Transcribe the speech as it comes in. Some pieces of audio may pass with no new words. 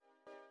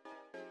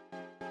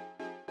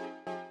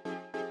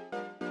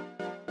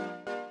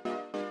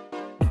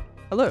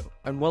Hello,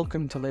 and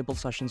welcome to Label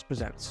Sessions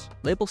Presents.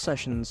 Label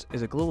Sessions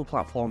is a global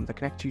platform that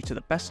connects you to the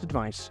best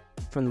advice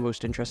from the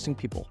most interesting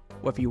people,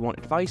 whether you want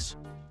advice,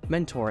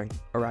 mentoring,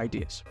 or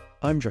ideas.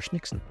 I'm Josh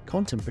Nixon,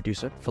 content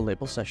producer for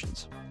Label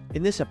Sessions.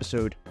 In this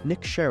episode,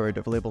 Nick Sherrard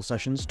of Label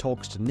Sessions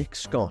talks to Nick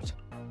Scott.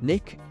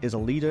 Nick is a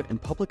leader in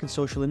public and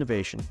social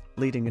innovation,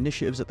 leading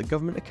initiatives at the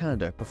Government of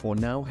Canada before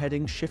now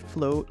heading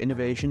ShiftFlow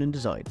Innovation and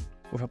Design.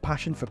 With a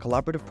passion for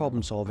collaborative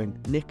problem solving,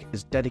 Nick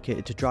is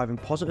dedicated to driving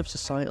positive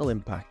societal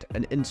impact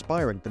and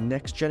inspiring the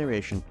next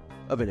generation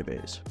of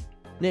innovators.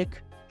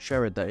 Nick,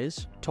 Sherrard that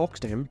is,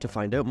 talks to him to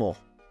find out more.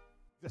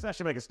 Let's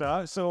actually make a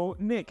start. So,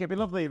 Nick, it'd be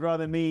lovely,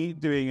 rather than me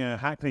doing a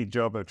hackneyed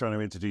job of trying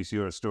to introduce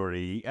your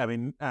story. I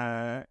mean,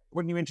 why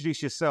don't you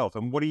introduce yourself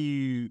and what are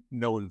you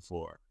known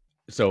for?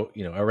 So,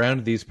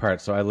 around these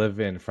parts, so I live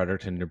in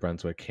Fredericton, New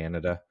Brunswick,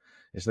 Canada.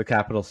 It's the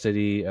capital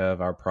city of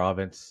our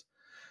province.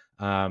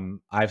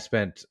 I've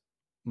spent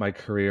my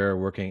career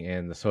working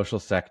in the social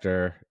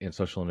sector, in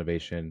social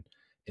innovation,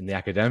 in the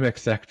academic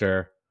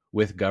sector,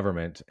 with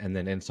government, and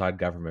then inside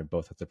government,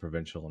 both at the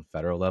provincial and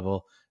federal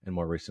level, and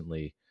more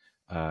recently,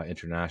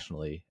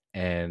 internationally.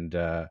 And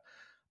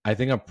I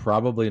think I'm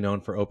probably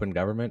known for open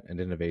government and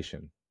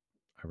innovation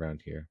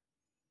around here,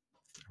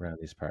 around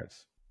these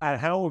parts. And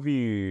how have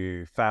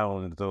you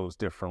found those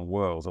different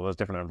worlds, or those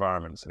different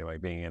environments, anyway,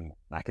 being in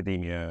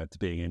academia to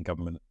being in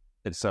government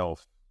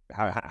itself?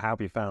 How have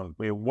you found,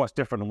 what's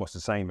different and what's the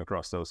same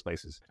across those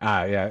spaces?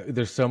 Yeah,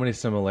 there's so many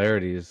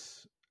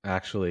similarities,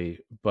 actually.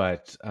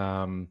 But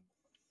I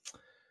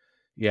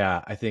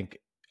think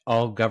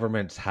all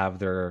governments have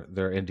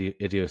their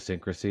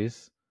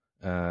idiosyncrasies,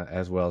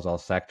 as well as all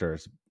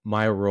sectors.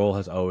 My role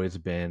has always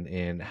been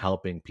in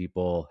helping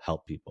people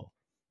help people,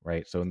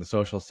 right? So in the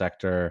social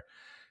sector,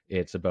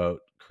 it's about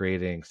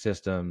creating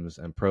systems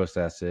and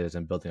processes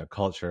and building a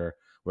culture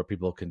where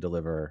people can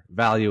deliver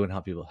value and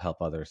help people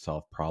help others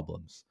solve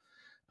problems.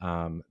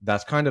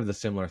 That's kind of the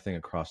similar thing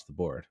across the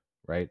board,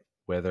 right?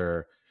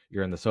 Whether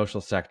you're in the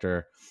social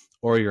sector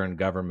or you're in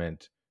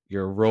government,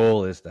 your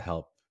role is to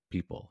help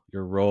people.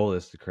 Your role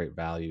is to create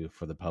value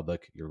for the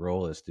public. Your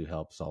role is to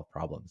help solve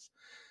problems.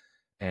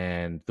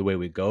 And the way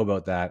we go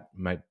about that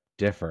might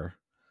differ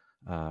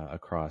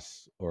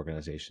across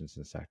organizations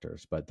and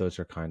sectors, but that's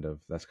kind of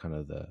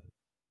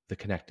the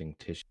connecting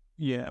tissue.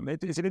 Yeah, I mean,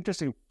 it's an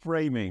interesting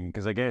framing,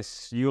 because I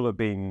guess you'll have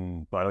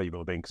been, well, I know you will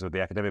have been because of the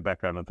academic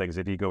background and things.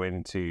 If you go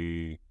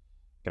into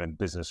kind of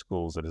business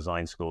schools or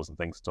design schools and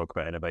things to talk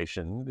about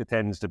innovation, it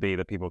tends to be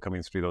that people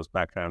coming through those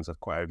backgrounds have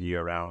quite a view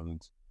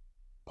around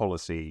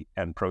policy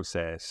and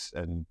process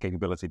and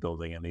capability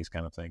building and these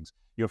kind of things.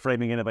 You're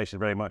framing innovation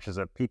very much as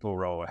a people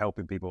role,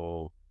 helping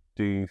people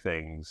do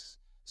things.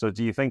 So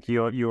do you think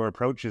your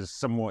approach is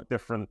somewhat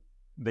different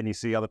than you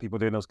see other people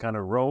doing those kind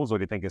of roles, or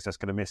do you think it's just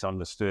kind of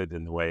misunderstood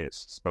in the way it's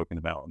spoken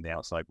about on the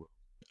outside world?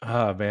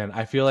 Oh man,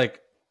 I feel like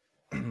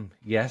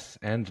yes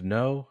and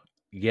no.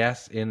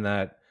 Yes, in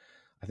that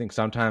I think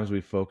sometimes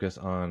we focus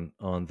on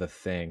the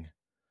thing,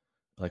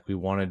 like we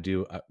want to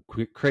do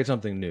create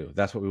something new.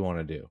 That's what we want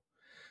to do,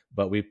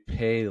 but we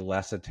pay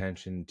less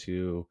attention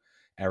to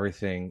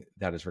everything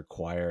that is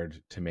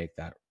required to make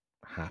that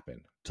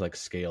happen, to like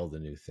scale the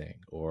new thing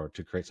or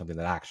to create something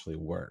that actually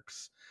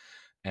works.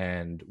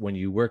 And when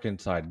you work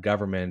inside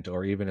government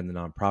or even in the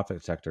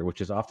nonprofit sector,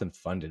 which is often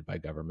funded by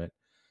government,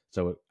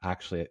 so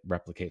it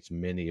replicates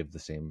many of the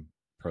same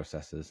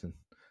processes, and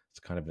it's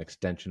kind of an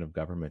extension of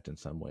government in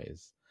some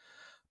ways.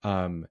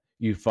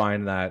 You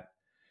find that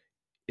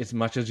as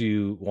much as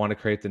you want to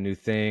create the new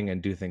thing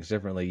and do things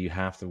differently, you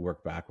have to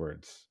work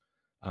backwards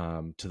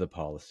to the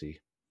policy.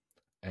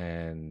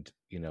 And,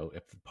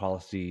 if the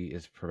policy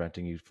is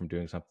preventing you from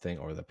doing something,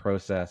 or the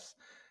process,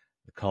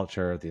 the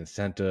culture, the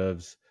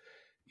incentives,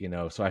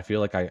 so I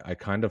feel like I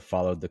kind of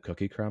followed the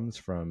cookie crumbs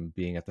from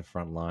being at the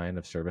front line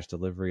of service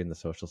delivery in the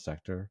social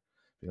sector,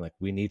 being like,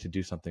 we need to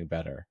do something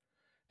better.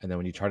 And then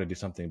when you try to do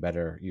something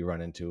better, you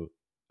run into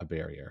a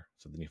barrier.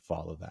 So then you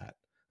follow that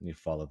and you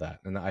follow that.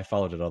 And I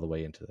followed it all the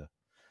way into the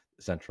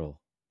central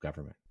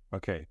government.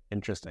 Okay,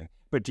 interesting.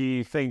 But do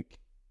you think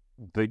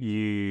that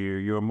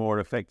you're more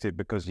effective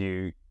because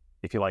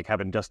if you like,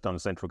 having just done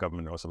central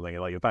government or something,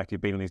 like the fact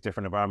you've been in these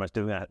different environments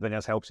doing that, then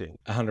that's helps you?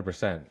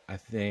 100%. I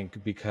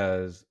think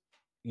because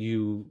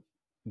you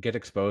get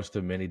exposed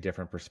to many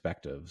different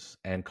perspectives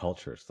and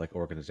cultures, like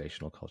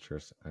organizational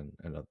cultures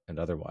and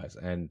otherwise.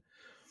 And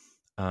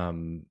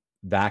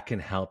that can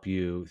help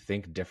you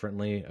think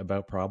differently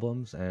about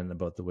problems and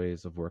about the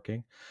ways of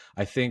working.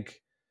 I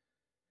think,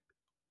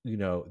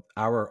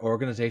 our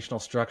organizational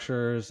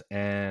structures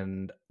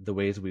and the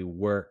ways we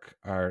work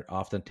are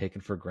often taken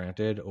for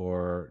granted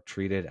or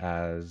treated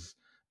as,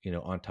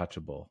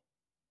 untouchable,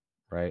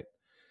 right?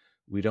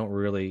 We don't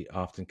really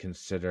often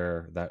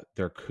consider that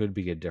there could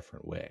be a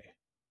different way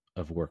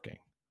of working.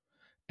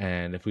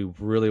 And if we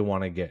really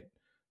want to get,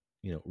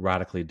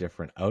 radically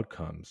different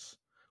outcomes,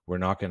 we're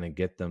not going to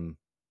get them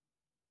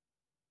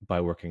by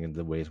working in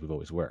the ways we've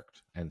always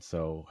worked. And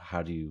so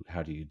how do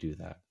you do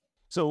that?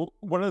 So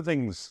one of the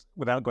things,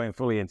 without going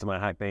fully into my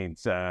Hackneyed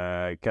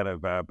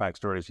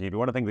backstories for you, but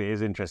one of the things that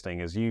is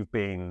interesting is you've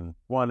been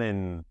one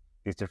in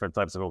these different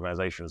types of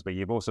organizations, but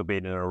you've also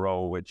been in a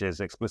role which is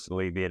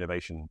explicitly the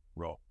innovation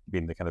role,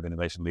 being the kind of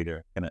innovation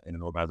leader in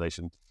an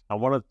organization. And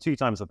one of two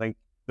times, I think,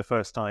 the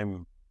first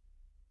time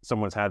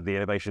someone's had the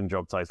innovation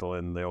job title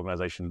in the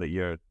organization that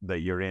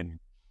you're in.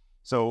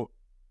 So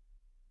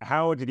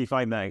how did you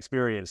find that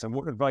experience, and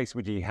what advice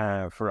would you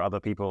have for other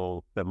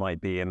people that might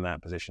be in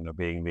that position of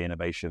being the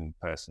innovation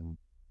person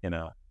in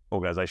an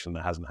organization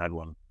that hasn't had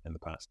one in the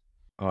past?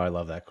 Oh, I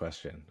love that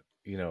question.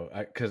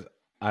 Because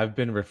I've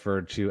been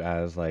referred to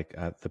as like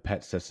the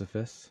pet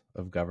Sisyphus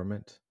of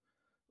government,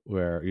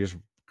 where you're just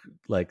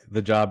like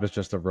the job is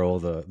just to roll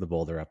the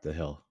boulder up the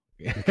hill,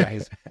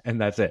 guys, and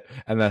that's it,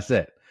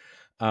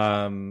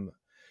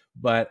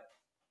 but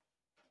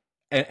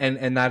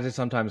and that is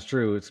sometimes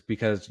true. It's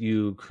because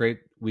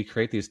we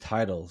create these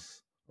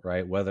titles,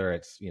 right? Whether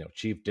it's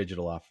chief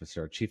digital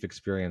officer, chief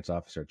experience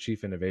officer,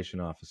 chief innovation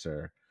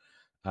officer,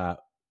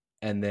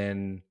 and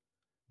then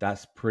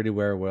that's pretty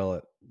where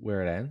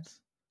it ends.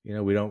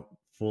 We don't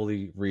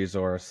fully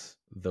resource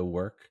the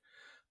work.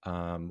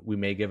 We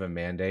may give a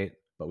mandate,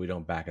 but we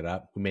don't back it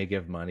up. We may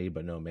give money,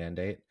 but no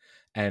mandate.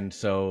 And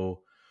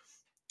so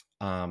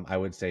I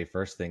would say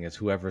first thing is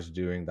whoever's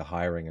doing the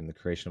hiring and the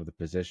creation of the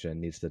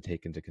position needs to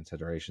take into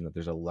consideration that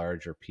there's a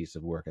larger piece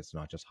of work. It's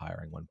not just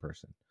hiring one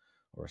person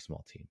or a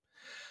small team.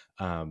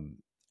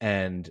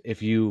 And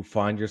if you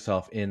find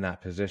yourself in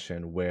that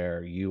position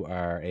where you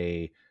are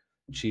a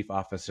chief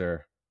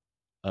officer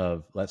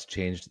of let's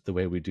change the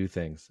way we do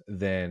things,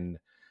 then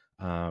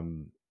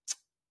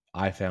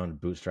I found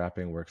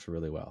bootstrapping works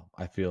really well.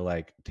 I feel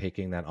like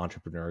taking that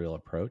entrepreneurial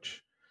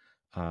approach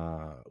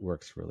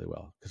works really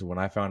well. Because when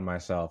I found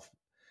myself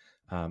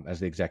as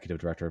the executive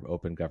director of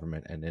open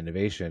government and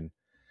innovation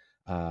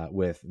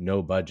with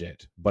no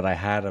budget, but I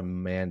had a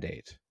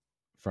mandate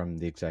from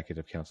the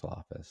executive council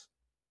office,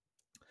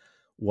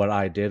 what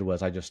I did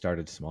was I just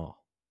started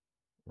small,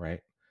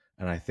 right?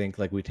 And I think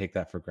like we take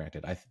that for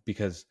granted.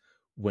 Because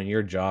when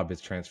your job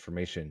is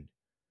transformation,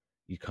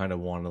 you kind of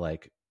want to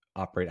like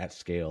operate at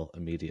scale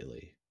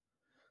immediately.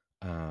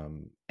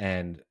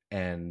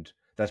 And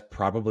that's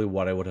probably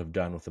what I would have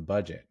done with the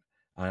budget.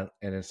 And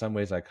in some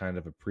ways, I kind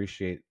of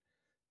appreciate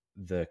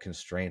the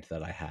constraint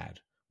that I had,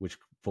 which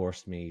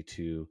forced me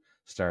to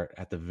start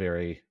at the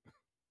very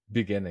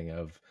beginning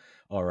of,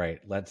 all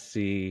right, let's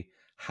see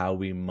how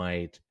we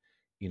might,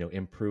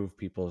 improve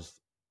people's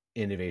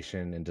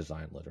innovation and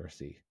design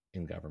literacy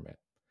in government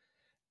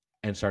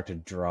and start to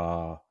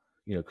draw,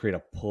 create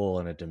a pull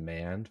and a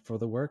demand for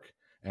the work.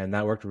 And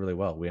that worked really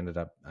well. We ended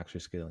up actually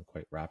scaling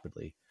quite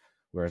rapidly.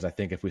 Whereas I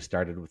think if we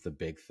started with the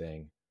big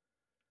thing,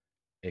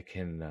 it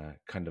can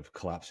kind of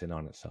collapse in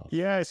on itself.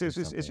 Yeah, it's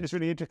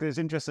really interesting. It's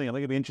interesting. I think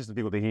it'd be interesting for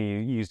people to hear you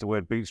use the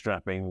word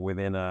bootstrapping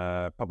within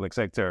a public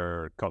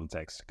sector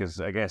context, because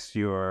I guess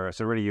you're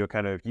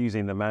kind of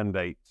using the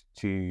mandate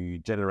to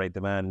generate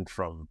demand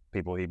from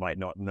people who might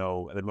not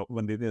know. At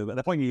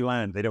the point you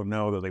land, they don't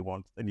know that they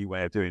want a new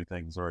way of doing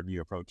things or a new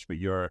approach, but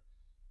you're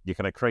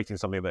kind of creating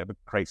something that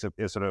creates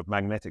a sort of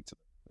magnetic to them.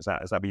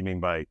 Is that what you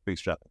mean by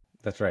bootstrapping?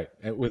 That's right.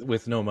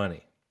 With no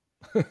money.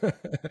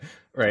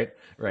 Right.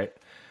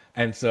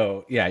 And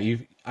so, yeah,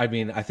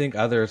 I think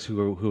others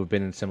who have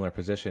been in similar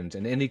positions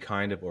in any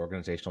kind of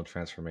organizational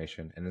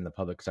transformation and in the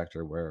public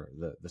sector where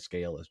the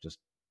scale is just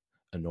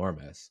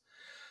enormous,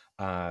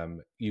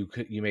 you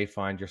may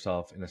find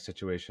yourself in a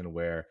situation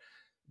where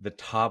the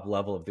top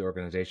level of the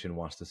organization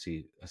wants to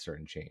see a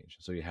certain change.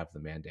 So you have the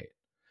mandate.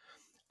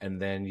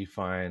 And then you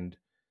find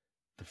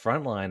the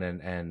frontline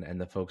and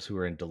the folks who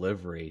are in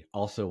delivery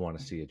also want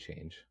to see a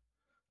change.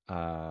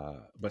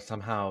 But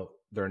somehow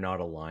they're not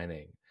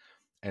aligning.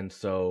 And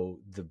so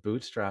the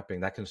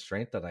bootstrapping, that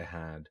constraint that I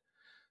had,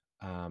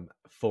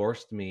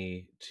 forced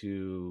me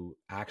to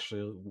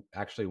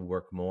actually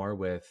work more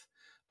with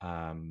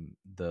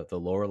the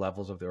lower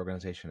levels of the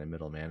organization and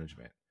middle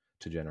management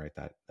to generate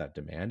that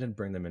demand and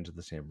bring them into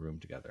the same room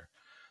together.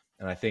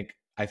 And I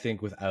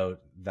think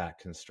without that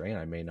constraint,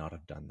 I may not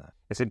have done that.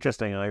 It's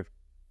interesting.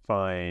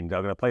 I'm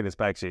going to play this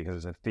back to you because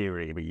it's a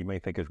theory, but you may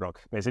think it's wrong.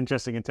 But it's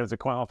interesting in terms of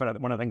quite often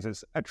one of the things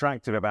that's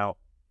attractive about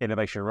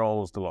innovation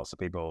roles to lots of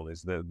people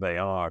is that they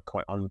are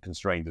quite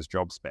unconstrained as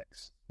job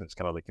specs. It's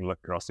kind of, they can look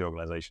across the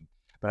organization.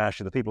 But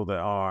actually the people that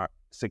are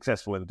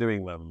successful in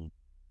doing them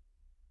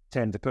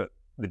tend to put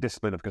the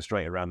discipline of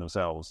constraint around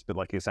themselves. But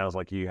like it sounds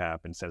like you have,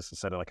 instead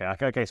of like,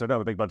 okay, so I don't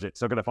have a big budget,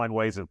 so I'm going to find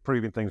ways of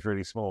proving things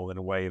really small in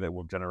a way that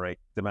will generate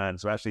demand.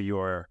 So actually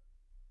your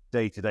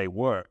day-to-day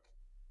work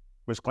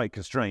was quite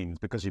constrained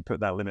because you put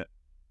that limit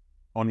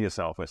on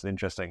yourself. It's an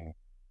interesting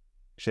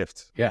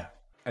shift. Yeah.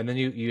 And then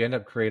you end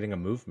up creating a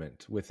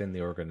movement within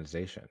the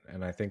organization.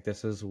 And I think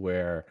this is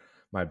where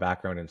my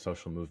background in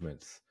social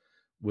movements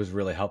was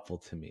really helpful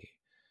to me,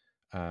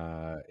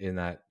 in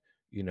that,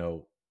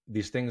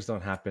 these things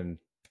don't happen,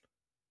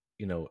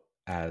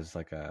 as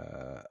like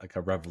a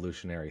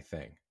revolutionary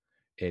thing.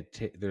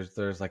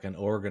 There's like an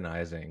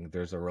organizing,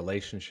 there's a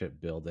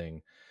relationship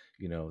building,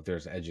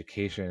 there's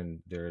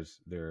education,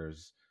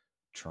 there's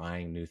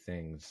trying new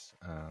things,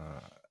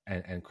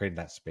 and creating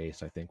that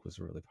space, I think, was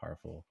really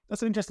powerful.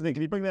 That's an interesting thing.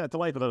 Can you bring that to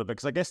life a little bit?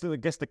 Because I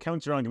guess the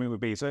counter argument would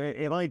be, so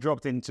if I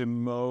dropped into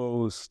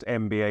most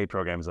MBA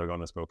programs I've gone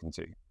and spoken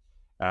to,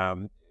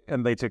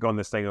 and they took on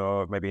this thing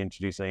of maybe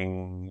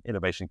introducing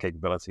innovation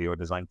capability or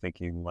design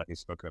thinking, like you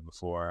spoke about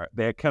before,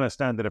 their kind of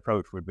standard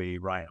approach would be,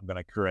 right, I'm going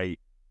to create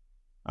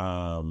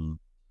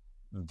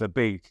the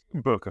big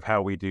book of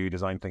how we do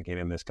design thinking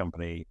in this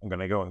company. I'm going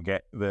to go and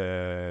get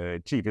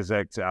the chief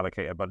exec to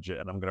allocate a budget,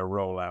 and I'm going to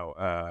roll out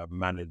a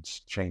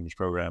managed change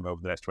program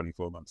over the next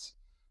 24 months.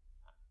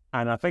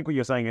 And I think what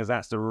you're saying is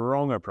that's the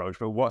wrong approach,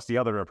 but what's the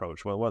other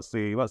approach? Well, what's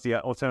the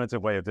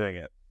alternative way of doing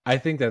it? I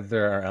think that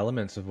there are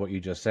elements of what you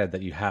just said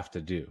that you have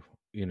to do.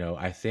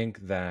 I think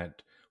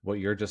that what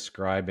you're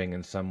describing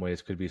in some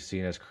ways could be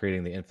seen as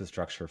creating the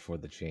infrastructure for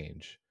the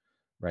change,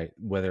 right?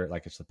 Whether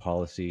like it's the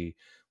policy,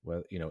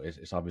 well,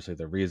 it's obviously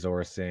the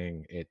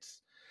resourcing,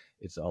 it's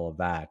all of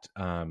that,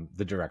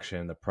 the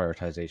direction, the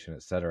prioritization,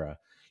 et cetera.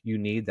 You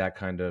need that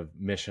kind of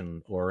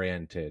mission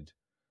oriented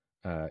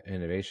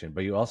innovation,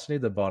 but you also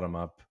need the bottom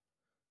up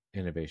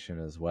innovation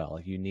as well.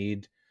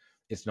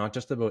 It's not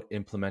just about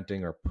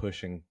implementing or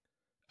pushing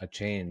a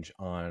change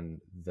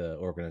on the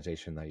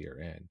organization that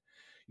you're in.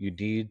 You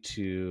need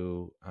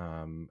to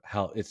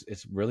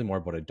it's really more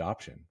about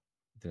adoption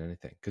than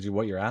anything, because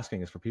what you're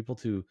asking is for people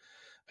to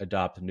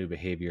adopt new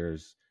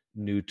behaviors,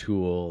 new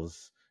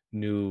tools,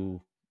 new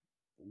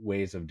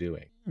ways of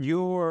doing.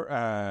 Your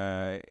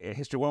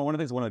history, one of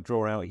the things I want to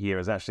draw out here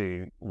is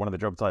actually one of the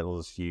job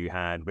titles you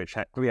had, which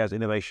clearly has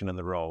innovation in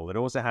the role. It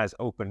also has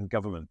open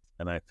government,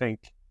 and I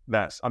think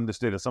that's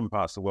understood in some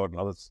parts of the world and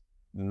others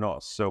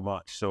not so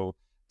much. So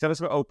tell us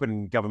about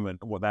open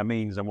government, what that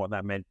means and what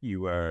that meant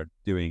you were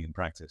doing in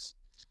practice.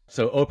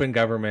 So open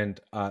government,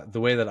 the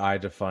way that I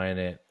define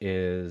it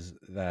is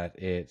that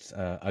it's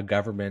a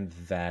government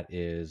that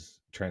is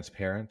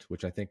transparent,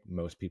 which I think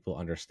most people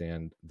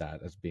understand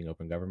that as being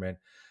open government,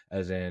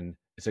 as in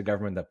it's a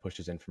government that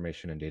pushes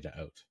information and data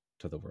out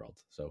to the world.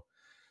 So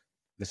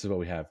this is what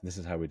we have. This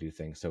is how we do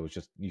things. So it's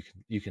just,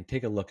 you can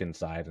take a look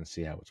inside and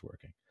see how it's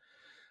working.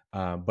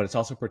 But it's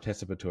also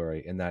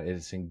participatory in that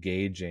it's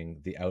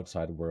engaging the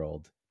outside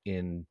world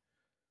in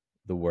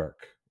the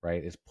work,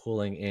 right? It's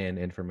pulling in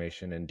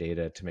information and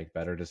data to make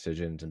better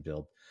decisions and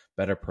build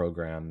better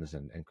programs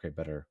and create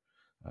better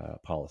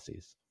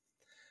policies.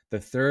 The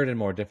third and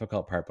more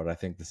difficult part, but I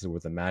think this is where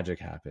the magic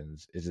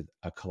happens, is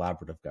a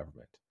collaborative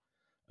government.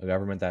 A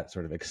government that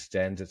sort of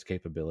extends its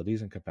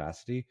capabilities and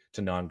capacity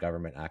to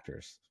non-government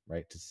actors,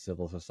 right? To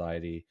civil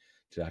society,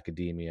 to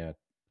academia,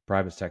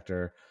 private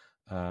sector,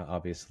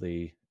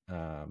 obviously,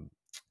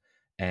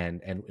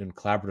 and in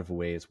collaborative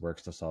ways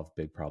works to solve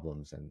big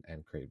problems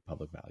and create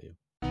public value.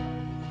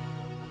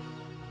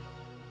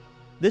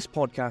 This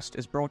podcast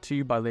is brought to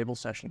you by Label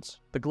Sessions,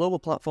 the global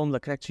platform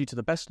that connects you to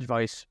the best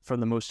advice from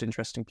the most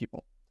interesting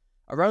people.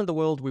 Around the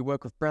world, we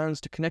work with brands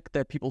to connect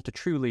their people to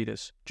true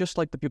leaders, just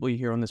like the people you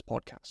hear on this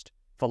podcast,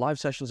 for live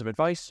sessions of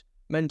advice,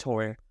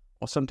 mentoring,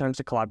 or sometimes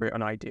to collaborate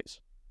on ideas.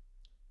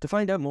 To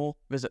find out more,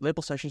 visit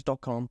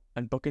labelsessions.com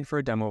and book in for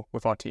a demo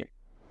with our team.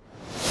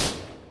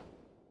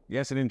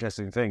 Yeah, it's an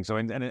interesting thing. So,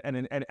 and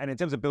in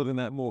terms of building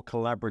that more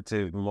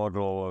collaborative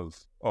model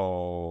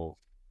of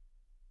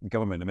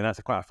government, I mean,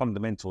 that's quite a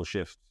fundamental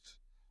shift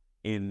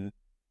in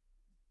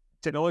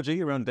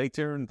technology around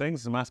data and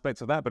things, some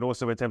aspects of that, but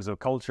also in terms of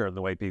culture and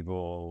the way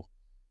people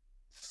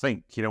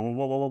think.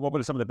 What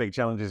were some of the big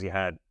challenges you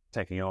had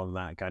taking on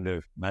that kind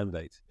of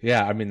mandate?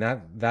 Yeah, I mean,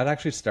 that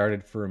actually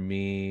started for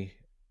me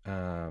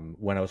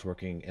when I was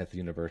working at the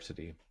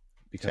university,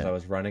 because I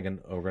was running an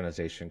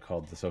organization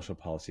called the Social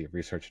Policy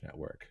Research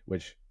Network,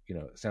 which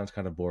sounds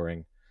kind of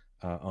boring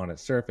on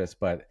its surface,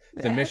 but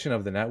the mission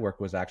of the network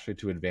was actually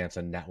to advance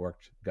a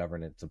networked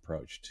governance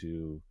approach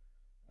to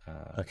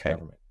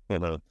government.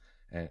 Hello.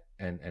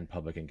 And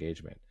public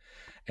engagement.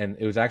 And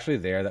it was actually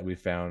there that we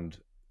found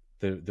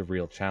the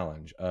real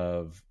challenge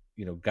of,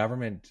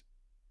 government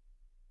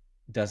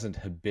doesn't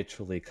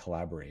habitually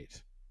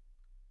collaborate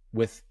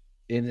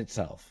within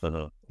itself,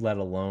 let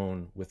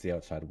alone with the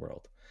outside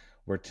world.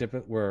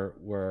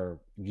 We're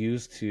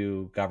used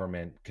to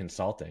government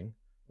consulting,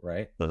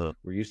 right? We're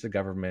used to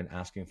government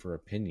asking for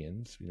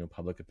opinions,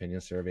 public opinion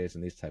surveys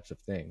and these types of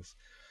things.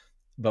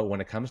 But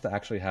when it comes to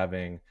actually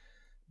having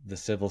the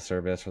civil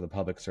service or the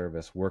public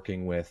service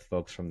working with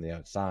folks from the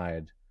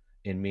outside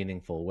in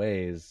meaningful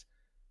ways,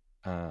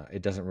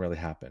 it doesn't really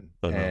happen.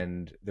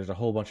 And there's a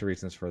whole bunch of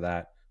reasons for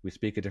that. We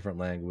speak a different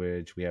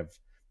language. We have,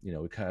 we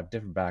kind of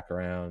different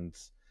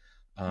backgrounds,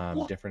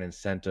 different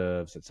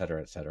incentives, et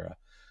cetera, et cetera.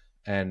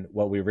 And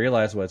what we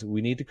realized was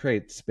we need to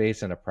create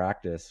space and a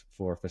practice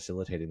for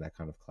facilitating that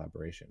kind of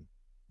collaboration,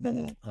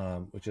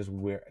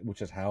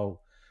 which is how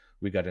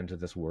we got into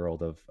this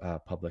world of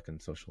public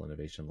and social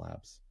innovation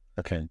labs.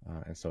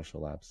 And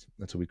social labs.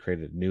 And so we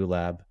created a new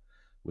lab,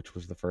 which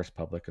was the first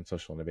public and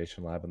social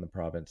innovation lab in the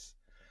province,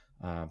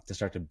 to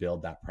start to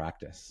build that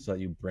practice so that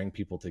you bring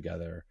people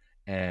together,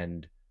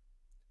 and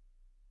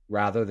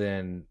rather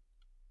than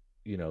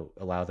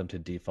allow them to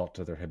default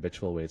to their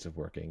habitual ways of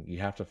working. You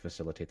have to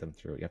facilitate them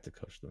through it. You have to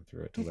coach them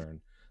through it to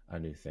learn a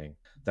new thing.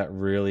 That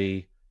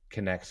really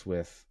connects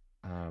with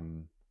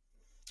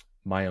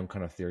my own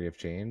kind of theory of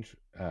change,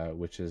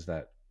 which is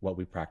that what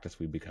we practice,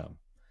 we become.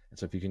 And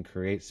so if you can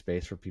create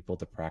space for people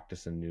to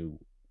practice in new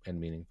and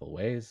meaningful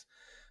ways,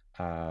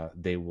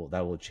 that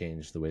will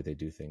change the way they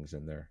do things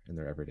in their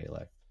everyday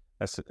life.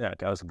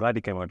 I was glad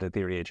you came on to the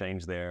theory of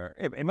change there.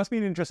 It must be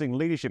an interesting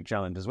leadership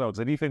challenge as well, because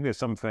I do think there's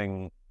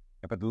something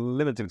about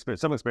limited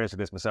experience, some experience of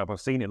this myself.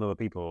 I've seen it in other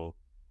people.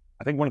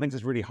 I think one of the things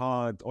that's really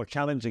hard or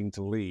challenging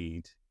to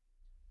lead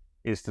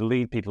is to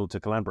lead people to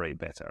collaborate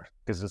better,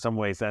 because in some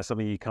ways that's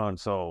something you can't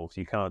solve.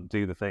 You can't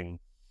do the thing.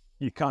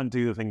 You can't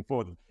do the thing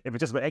for them. If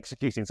it's just about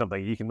executing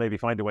something, you can maybe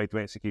find a way to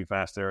execute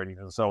faster and you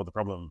can solve the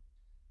problem.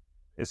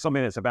 It's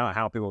something that's about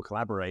how people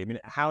collaborate. I mean,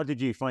 how did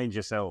you find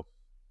yourself?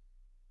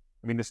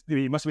 I mean,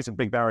 there must be some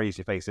big barriers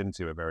you face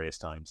into at various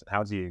times.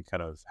 How do you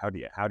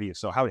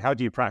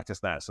practice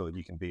that so that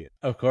you can be it?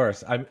 Of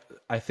course,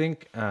 I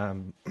think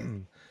kind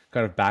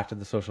of back to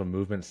the social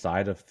movement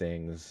side of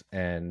things,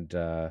 and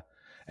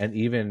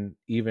even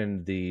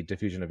the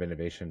diffusion of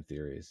innovation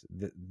theories.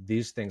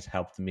 These things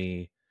helped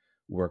me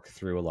work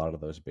through a lot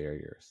of those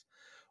barriers.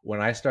 When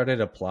I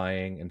started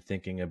applying and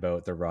thinking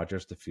about the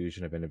Rogers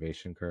diffusion of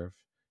innovation curve,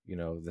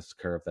 this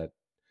curve that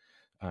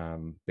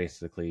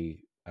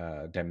basically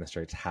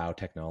demonstrates how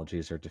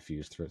technologies are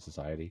diffused throughout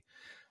society.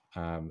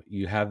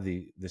 You have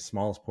the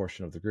smallest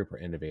portion of the group are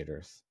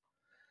innovators,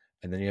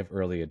 and then you have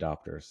early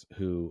adopters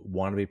who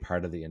want to be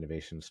part of the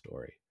innovation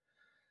story.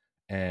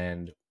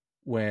 And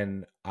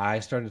when I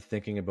started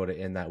thinking about it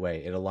in that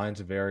way, it aligns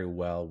very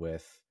well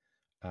with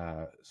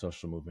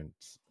social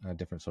movements,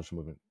 different social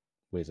movement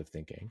ways of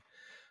thinking.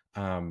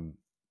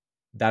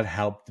 That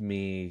helped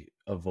me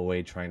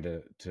avoid trying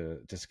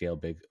to scale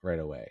big right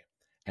away,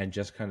 and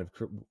just kind of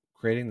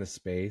creating the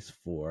space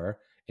for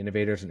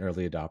innovators and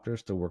early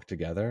adopters to work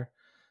together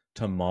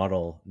to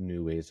model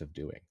new ways of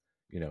doing,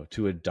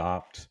 to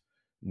adopt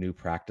new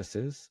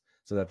practices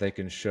so that they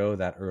can show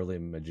that early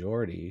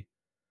majority,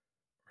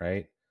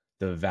 right,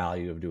 the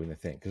value of doing the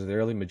thing. Because the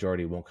early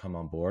majority won't come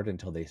on board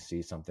until they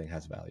see something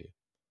has value,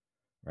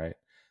 right?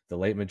 The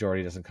late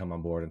majority doesn't come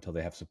on board until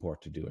they have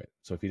support to do it.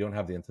 So if you don't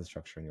have the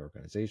infrastructure in your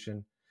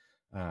organization,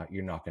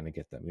 you're not going to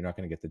get them. You're not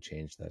going to get the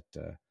change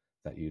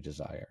that you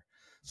desire.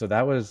 So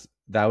that was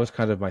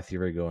kind of my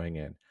theory going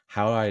in.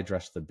 How I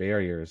addressed the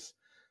barriers.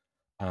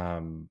 I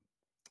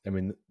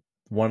mean,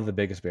 one of the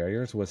biggest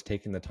barriers was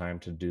taking the time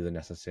to do the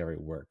necessary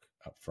work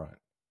up front,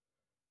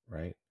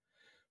 right?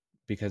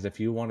 Because if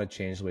you want to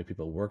change the way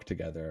people work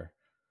together,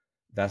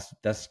 that's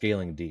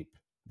scaling deep.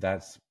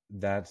 That's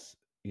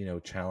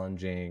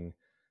challenging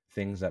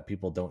things that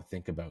people don't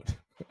think about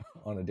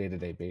on a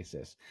day-to-day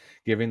basis.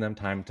 Giving them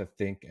time to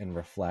think and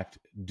reflect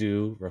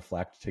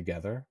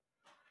together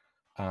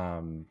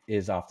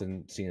is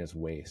often seen as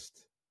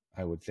waste,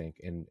 I would think,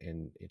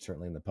 in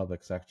certainly in the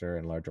public sector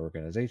and large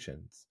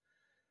organizations.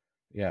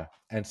 Yeah.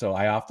 And so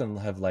I often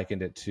have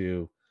likened it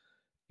to,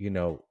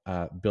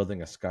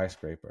 building a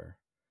skyscraper.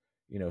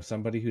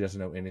 Somebody who doesn't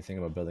know anything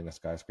about building a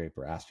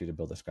skyscraper asks you to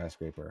build a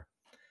skyscraper.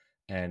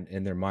 And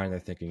in their mind, they're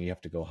thinking you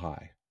have to go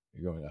high.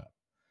 You're going up.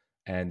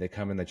 And they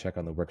come and they check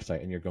on the work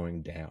site and you're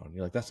going down.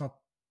 You're like, that's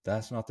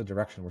not the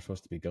direction we're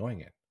supposed to be going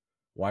in.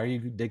 Why are you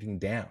digging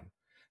down?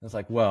 And it's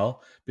like,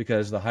 well,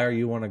 because the higher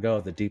you want to go,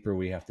 the deeper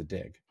we have to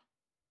dig,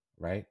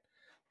 right?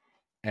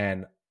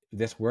 And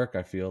this work,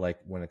 I feel like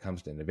when it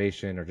comes to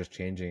innovation or just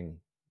changing,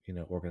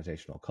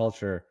 organizational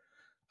culture,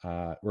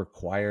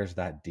 requires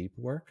that deep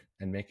work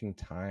and making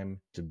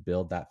time to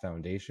build that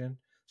foundation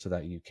so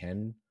that you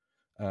can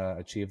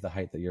achieve the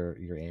height that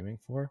you're aiming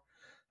for.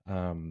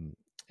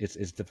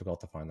 It's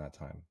difficult to find that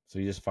time. So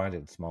you just find it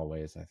in small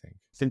ways, I think.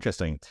 It's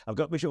interesting. I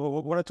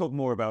want to talk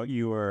more about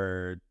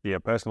your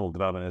personal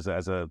development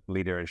as a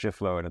leader in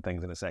ShiftFlow and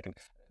things in a second.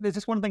 There's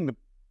just one thing to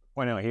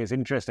point out here. It's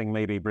interesting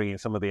maybe bringing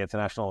some of the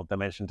international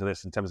dimension to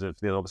this in terms of,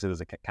 obviously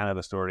there's a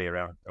Canada story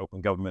around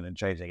open government and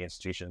changing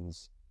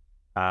institutions.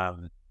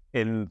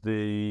 In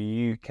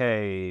the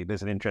UK,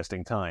 there's an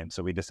interesting time.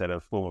 So we just had a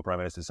former Prime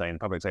Minister saying the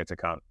public sector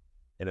can't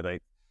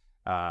innovate.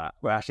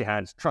 We actually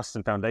had trusts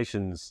and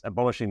foundations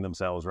abolishing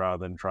themselves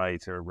rather than try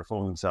to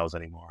reform themselves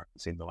anymore.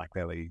 It seemed like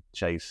Lily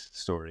Chase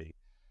story.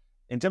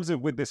 In terms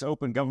of with this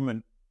open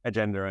government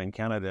agenda in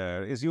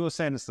Canada, is your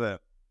sense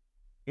that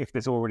if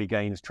this already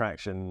gains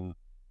traction,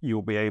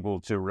 you'll be able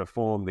to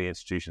reform the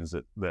institutions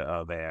that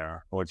are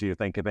there? Or do you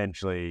think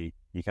eventually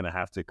you're going to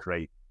have to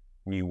create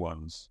new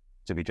ones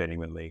to be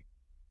genuinely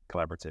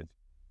collaborative?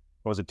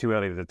 Or is it too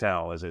early to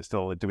tell? Is it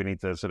still, do we need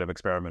to sort of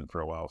experiment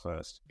for a while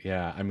first?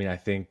 Yeah, I mean, I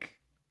think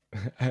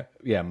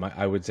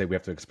I would say we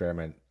have to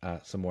experiment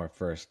some more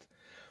first.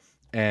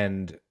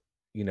 And,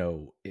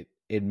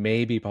 it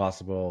may be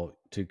possible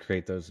to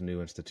create those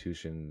new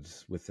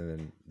institutions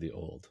within the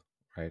old,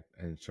 right?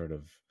 And sort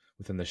of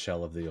within the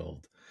shell of the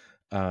old.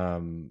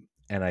 And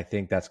I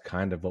think that's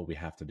kind of what we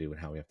have to do and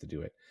how we have to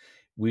do it.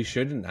 We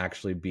shouldn't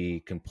actually be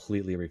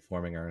completely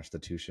reforming our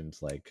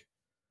institutions like,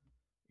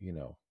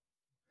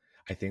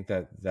 I think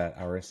that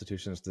our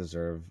institutions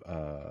deserve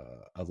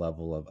a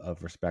level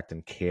of respect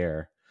and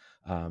care,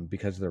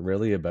 because they're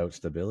really about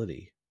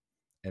stability.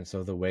 And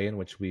so the way in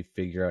which we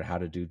figure out how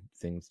to do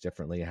things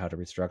differently, how to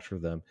restructure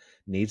them,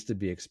 needs to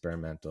be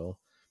experimental.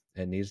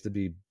 It needs to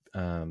be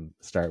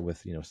start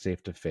with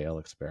safe to fail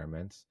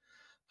experiments,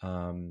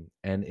 and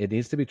it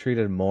needs to be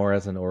treated more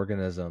as an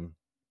organism,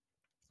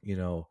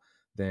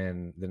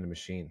 than a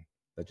machine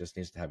that just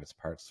needs to have its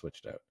parts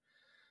switched out.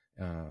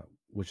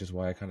 Which is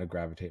why I kind of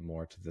gravitate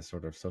more to the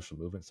sort of social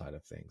movement side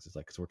of things. It's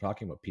like, because we're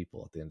talking about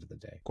people at the end of the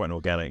day. Quite an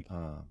organic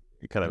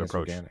kind of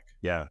approach. Organic.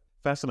 Yeah.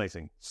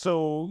 Fascinating.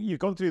 So you've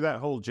gone through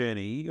that whole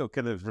journey of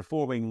kind of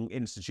reforming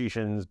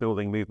institutions,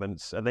 building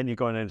movements, and then you're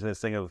going into this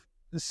thing of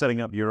setting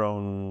up your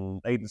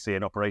own agency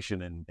and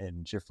operation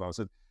in ShiftFlow.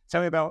 So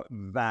tell me about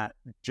that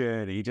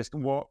journey. Just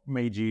what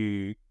made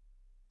you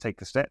take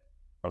the step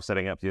of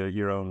setting up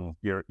your own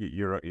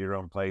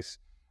place,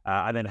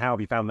 and then how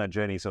have you found that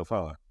journey so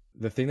far?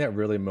 The thing that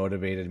really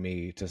motivated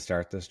me to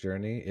start this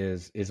journey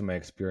is my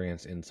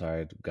experience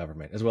inside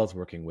government, as well as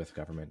working with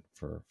government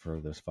for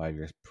those 5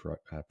 years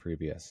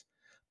previous.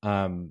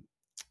 On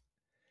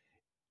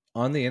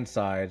the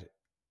inside,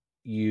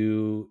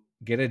 you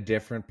get a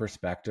different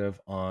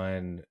perspective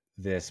on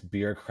this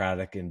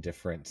bureaucratic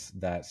indifference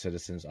that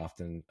citizens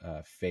often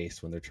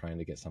face when they're trying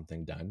to get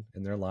something done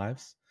in their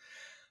lives,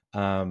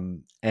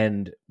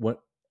 and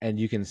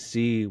you can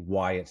see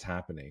why it's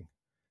happening.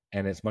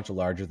 And it's much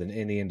larger than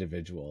any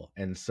individual.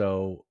 And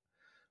so,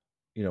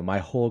 my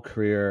whole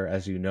career,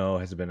 as you know,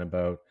 has been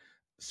about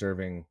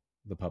serving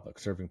the public,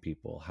 serving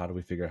people. How do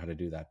we figure out how to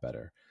do that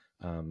better,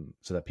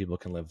 so that people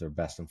can live their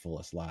best and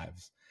fullest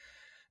lives?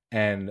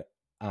 And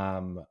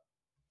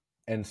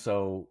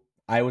so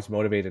I was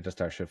motivated to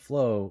start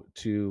ShiftFlow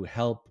to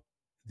help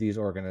these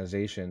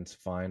organizations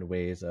find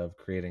ways of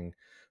creating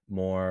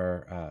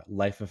more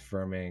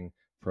life-affirming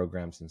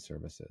programs and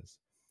services.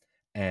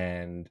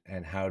 And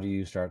how do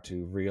you start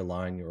to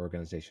realign your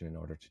organization in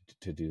order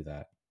to do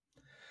that?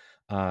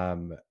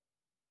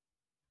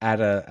 At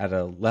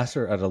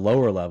a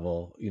lower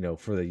level,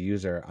 for the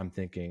user, I'm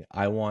thinking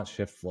I want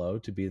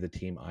ShiftFlow to be the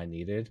team I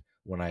needed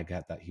when I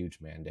got that huge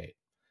mandate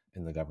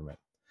in the government.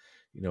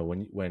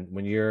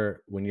 When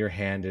you're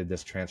handed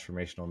this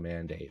transformational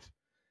mandate,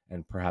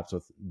 and perhaps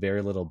with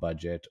very little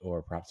budget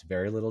or perhaps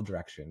very little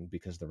direction,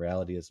 because the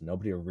reality is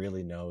nobody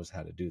really knows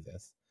how to do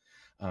this.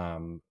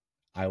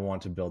 I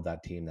want to build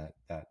that team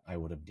that I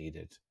would have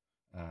needed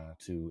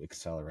to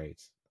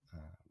accelerate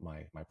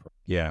my program.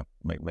 Yeah,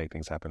 make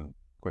things happen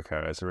quicker.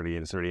 It's a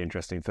really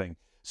interesting thing.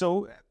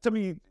 So tell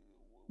me,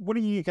 what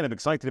are you kind of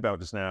excited about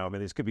just now? I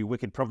mean, this could be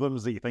wicked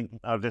problems that you think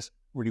are just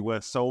really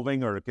worth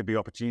solving, or it could be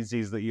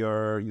opportunities that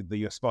you're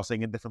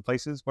spotting in different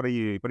places. What are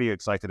you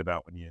excited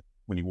about when you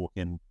walk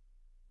in?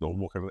 Or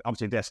walk up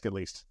to your desk, at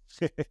least.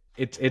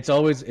 It's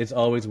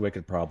always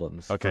wicked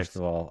problems. Okay. First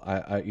of all,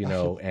 I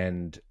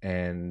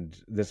and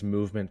this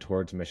movement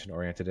towards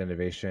mission-oriented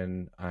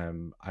innovation,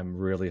 I'm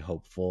really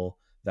hopeful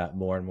that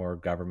more and more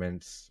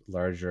governments,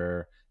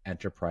 larger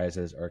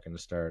enterprises, are going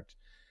to start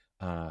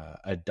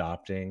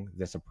adopting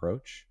this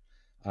approach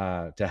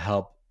to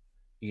help,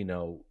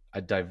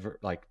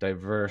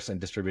 diverse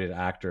and distributed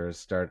actors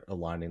start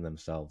aligning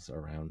themselves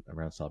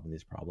around solving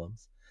these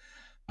problems.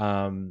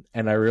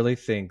 And I really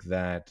think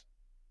that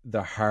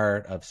the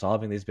heart of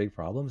solving these big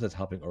problems is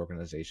helping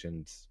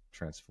organizations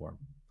transform.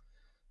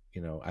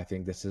 I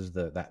think this is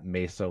that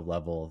meso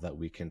level that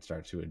we can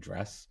start to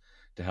address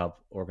to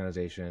help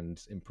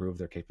organizations improve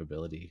their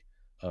capability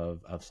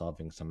of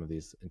solving some of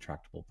these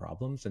intractable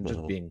problems and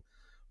just being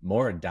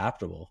more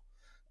adaptable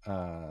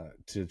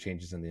to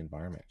changes in the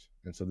environment.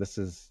 And so this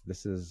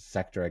is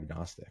sector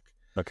agnostic.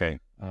 Okay.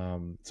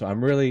 So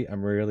I'm really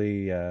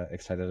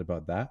excited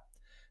about that.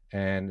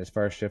 And as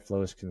far as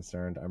ShiftFlow is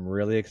concerned, I'm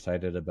really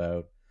excited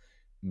about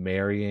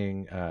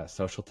marrying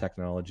social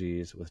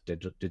technologies with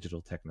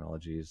digital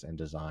technologies and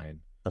design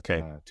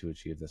to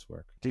achieve this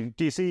work. Do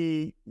you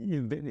see,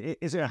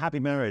 is it a happy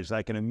marriage,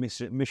 that kind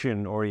of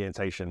mission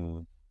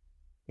orientation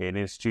in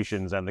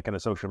institutions and the kind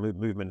of social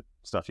movement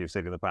stuff you've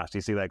said in the past? Do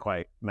you see that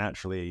quite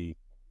naturally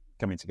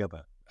coming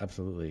together?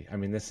 Absolutely. I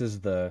mean, this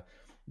is the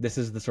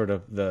sort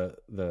of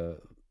the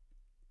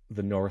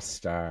North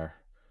Star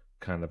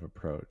kind of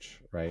approach,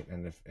 right?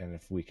 And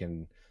if we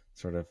can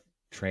sort of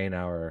train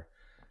our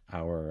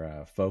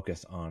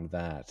focus on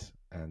that,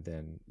 and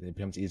then it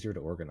becomes easier to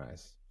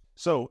organize.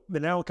 So the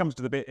now comes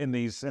to the bit in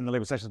the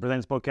Label Sessions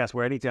Presents podcast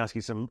where I need to ask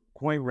you some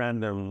quite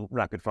random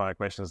rapid fire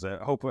questions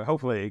that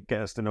hopefully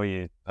get us to know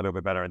you a little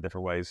bit better in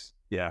different ways.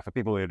 Yeah, for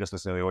people who are just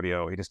listening to the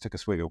audio, he just took a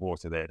swig of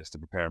water there just to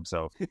prepare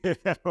himself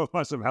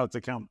for somehow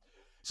to come.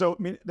 So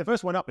I mean, the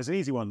first one up is an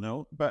easy one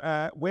though,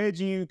 but where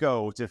do you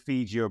go to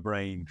feed your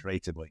brain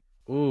creatively?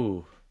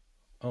 Ooh.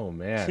 Oh,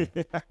 man.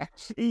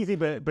 Easy,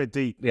 but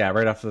deep. Yeah,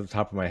 right off the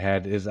top of my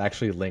head is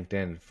actually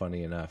LinkedIn,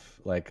 funny enough.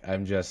 Like,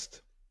 I'm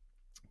just,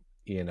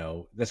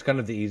 that's kind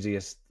of the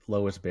easiest,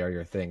 lowest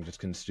barrier thing, just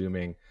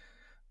consuming.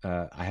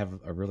 I have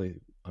a really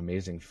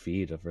amazing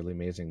feed of really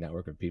amazing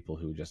network of people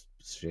who just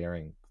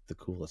sharing the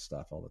coolest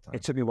stuff all the time.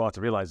 It took me a while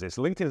to realize this.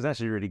 LinkedIn is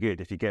actually really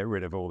good if you get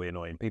rid of all the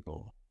annoying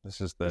people. It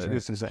just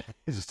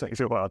takes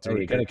a while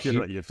to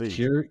curate your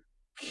feed.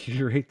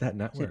 Curate that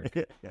network.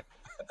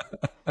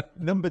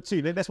 Number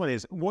 2, the next one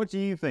is, what do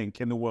you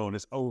think in the world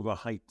is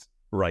overhyped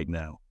right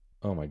now?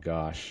 Oh my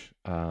gosh.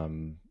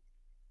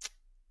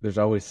 There's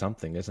always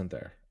something, isn't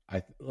there?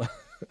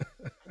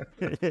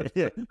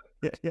 Yeah.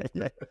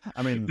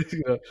 I mean,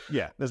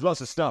 there's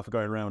lots of stuff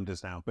going around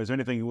just now. But is there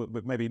anything,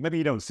 maybe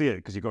you don't see it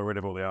because you got rid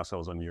of all the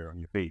assholes on your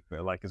feed,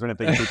 but like, is there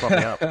anything you keep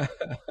popping up?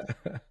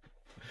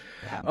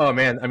 Oh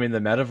man, I mean, the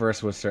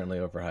metaverse was certainly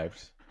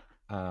overhyped.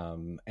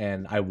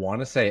 And I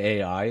want to say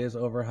AI is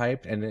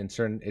overhyped, and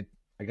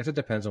I guess it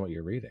depends on what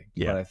you're reading.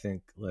 Yeah. But I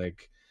think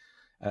like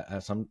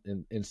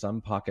in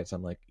some pockets,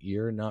 I'm like,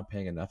 you're not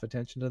paying enough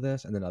attention to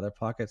this, and then other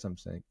pockets, I'm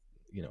saying,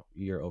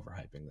 you're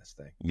overhyping this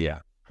thing. Yeah,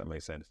 that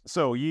makes sense.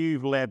 So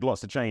you've led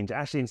lots of change,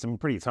 actually, in some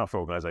pretty tough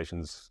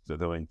organizations. You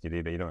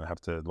don't have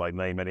to like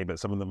name any, but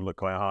some of them look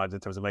quite hard in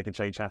terms of making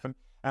change happen.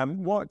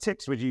 What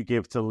tips would you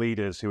give to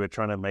leaders who are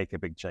trying to make a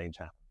big change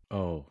happen?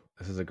 Oh,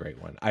 this is a great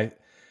one.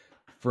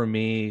 For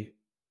me,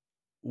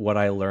 what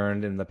I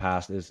learned in the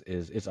past is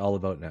it's all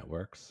about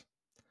networks.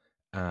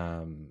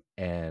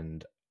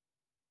 And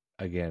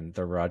again,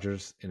 the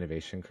Rogers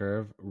innovation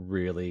curve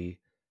really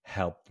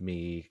helped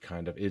me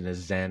kind of in a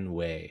Zen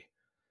way,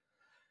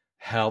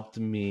 helped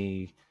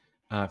me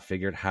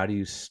figure out how do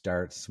you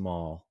start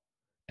small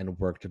and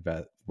work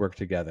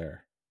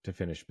together to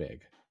finish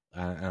big.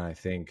 And I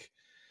think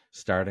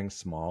starting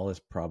small is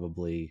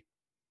probably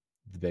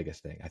the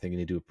biggest thing. I think you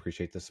need to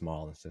appreciate the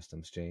small and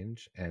systems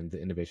change, and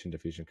the innovation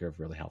diffusion curve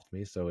really helped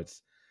me. So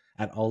it's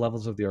at all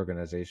levels of the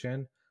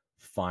organization,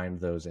 find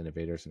those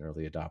innovators and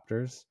early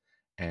adopters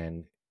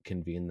and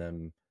convene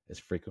them as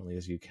frequently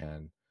as you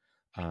can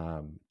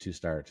to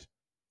start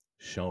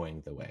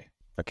showing the way.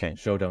 Okay.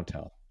 Show, don't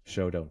tell.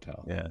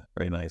 Yeah,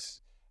 very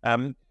nice.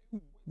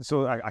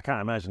 So I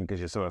can't imagine because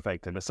you're so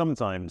affected, but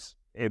sometimes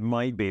it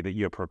might be that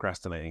you're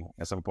procrastinating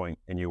at some point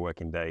in your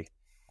working day.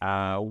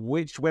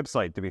 Which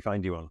website do we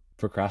find you on?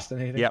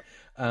 Procrastinating? Yep.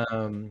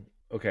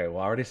 Okay, well,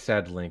 I already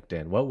said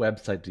LinkedIn. What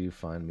website do you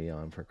find me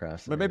on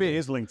procrastinating? But maybe it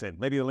is LinkedIn.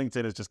 Maybe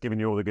LinkedIn is just giving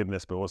you all the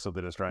goodness, but also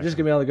the distraction. Just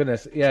give me all the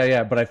goodness.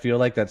 Yeah. But I feel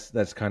like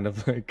that's kind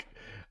of like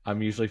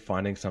I'm usually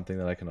finding something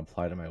that I can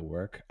apply to my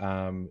work.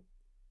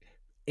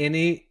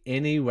 Any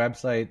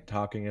website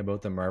talking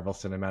about the Marvel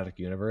Cinematic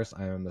Universe,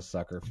 I am a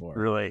sucker for.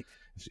 Really?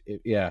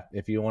 Yeah.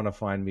 If you want to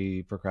find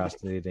me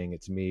procrastinating,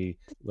 it's me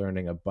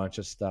learning a bunch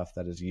of stuff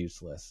that is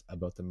useless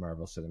about the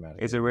Marvel Cinematic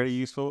Universe. Is it really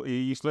useful?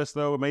 Useless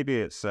though?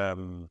 Maybe it's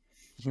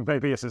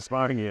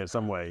inspiring you in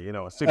some way. A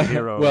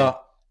superhero.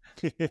 Well,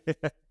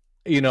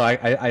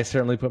 I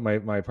certainly put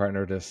my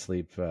partner to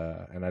sleep,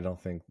 and I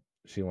don't think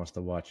she wants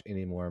to watch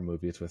any more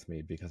movies with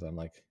me because I'm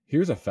like,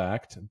 here's a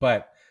fact,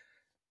 but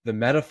the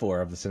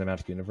metaphor of the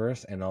cinematic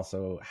universe and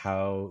also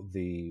how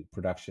the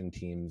production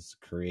teams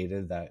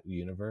created that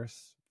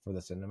universe for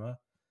the cinema,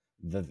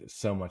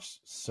 so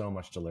much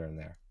to learn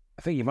there.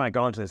 I think you might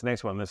go on to this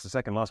next one. This is the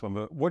second last one.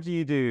 But what do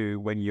you do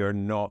when you're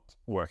not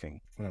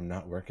working? When I'm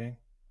not working,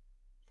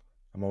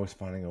 I'm always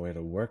finding a way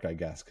to work, I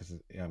guess, because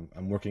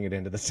I'm working it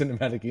into the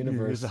cinematic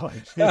universe.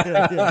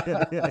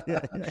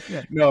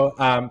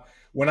 No,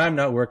 when I'm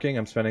not working,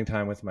 I'm spending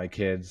time with my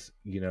kids.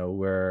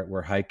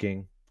 We're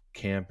hiking,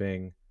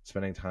 camping,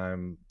 spending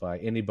time by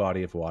any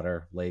body of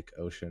water, lake,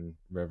 ocean,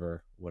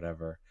 river,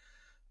 whatever.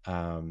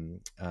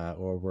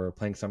 Or we're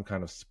playing some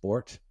kind of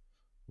sport.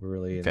 We're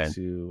really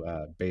into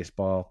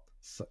baseball,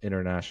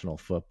 international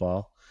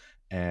football,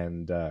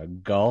 and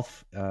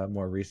golf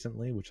more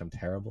recently, which I'm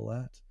terrible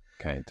at.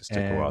 Okay, just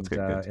take a while to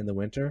get good. In the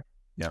winter,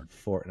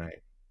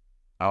 Fortnite.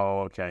 Oh,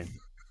 okay.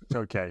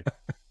 Okay.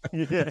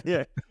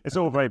 Yeah. It's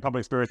all very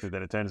public spirited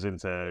that it turns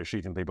into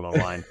shooting people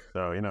online.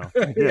 So, It's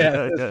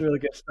really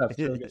good stuff. It's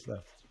really good stuff.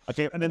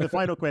 Okay, and then the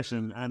final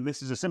question, and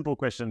this is a simple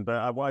question,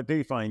 but what I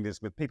do find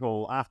is with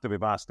people, after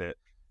we've asked it,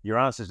 your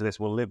answers to this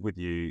will live with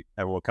you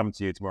and will come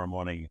to you tomorrow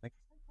morning.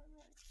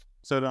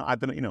 So I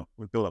don't know,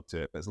 we'll build up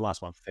to it, but it's the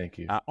last one. Thank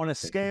you. On a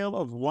scale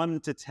of 1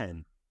 to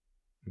 10,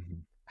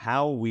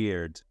 how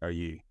weird are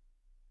you?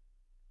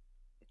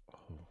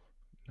 Oh,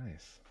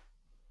 nice.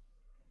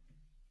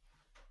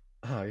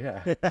 Oh,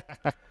 yeah.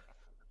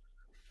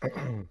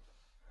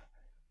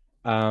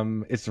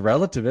 It's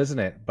relative, isn't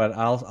it? But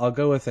I'll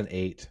go with an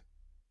 8.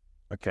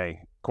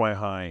 Okay, quite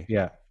high.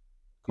 Yeah.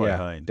 Quite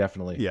high.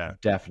 Definitely. Yeah.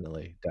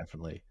 Definitely.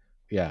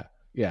 Yeah.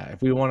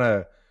 If we want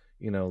to,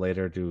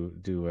 later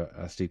do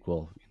a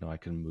sequel, I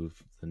can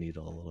move the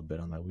needle a little bit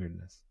on my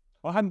weirdness.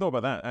 Well, I hadn't thought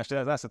about that.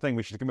 Actually, that's the thing.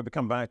 We should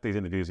come back to these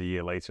interviews a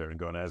year later and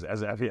go on as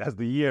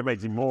the year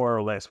makes you more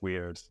or less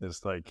weird.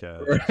 It's like, I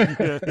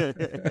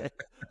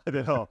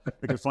don't know.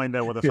 We can find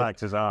out what the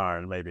factors are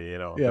and maybe,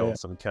 build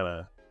some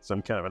kind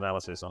of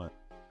analysis on it.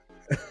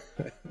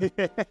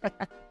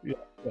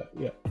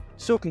 Yeah.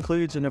 So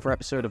concludes another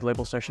episode of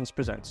Label Sessions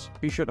Presents.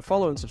 Be sure to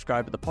follow and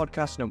subscribe to the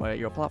podcast no matter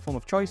your platform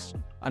of choice.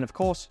 And of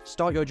course,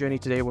 start your journey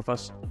today with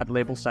us at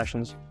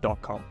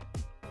labelsessions.com.